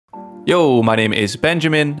Yo, my name is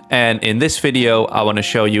Benjamin, and in this video I want to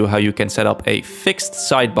show you how you can set up a fixed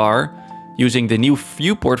sidebar using the new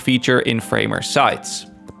viewport feature in Framer Sites.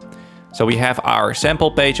 So we have our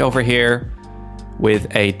sample page over here with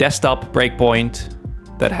a desktop breakpoint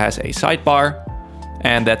that has a sidebar,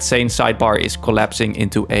 and that same sidebar is collapsing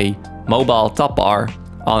into a mobile top bar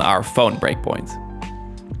on our phone breakpoint.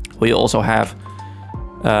 We also have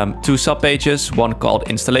two subpages, one called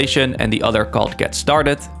installation and the other called get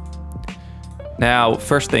started. Now,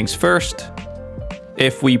 first things first,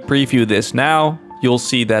 if we preview this now, you'll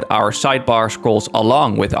see that our sidebar scrolls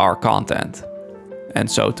along with our content. And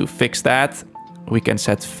so to fix that, we can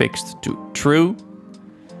set fixed to true.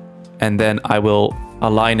 And then I will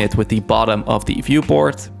align it with the bottom of the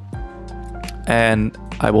viewport. And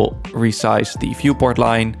I will resize the viewport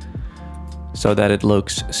line so that it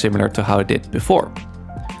looks similar to how it did before.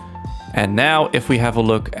 And now if we have a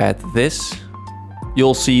look at this,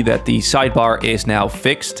 you'll see that the sidebar is now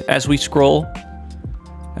fixed as we scroll.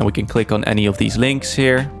 And we can click on any of these links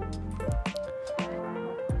here.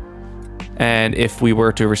 And if we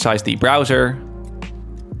were to resize the browser,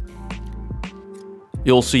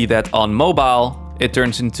 you'll see that on mobile, it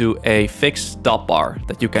turns into a fixed top bar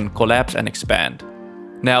that you can collapse and expand.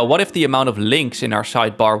 Now, what if the amount of links in our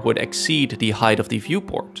sidebar would exceed the height of the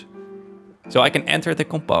viewport? So I can enter the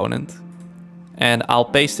component and I'll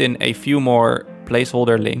paste in a few more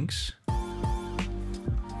placeholder links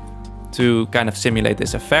to kind of simulate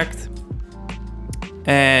this effect.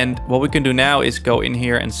 And what we can do now is go in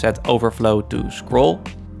here and set overflow to scroll.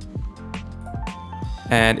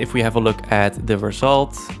 And if we have a look at the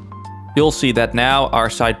result, you'll see that now our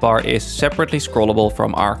sidebar is separately scrollable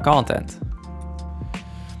from our content.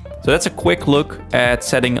 So that's a quick look at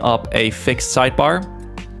setting up a fixed sidebar.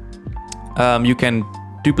 You can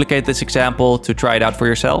duplicate this example to try it out for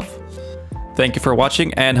yourself. Thank you for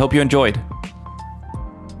watching and hope you enjoyed.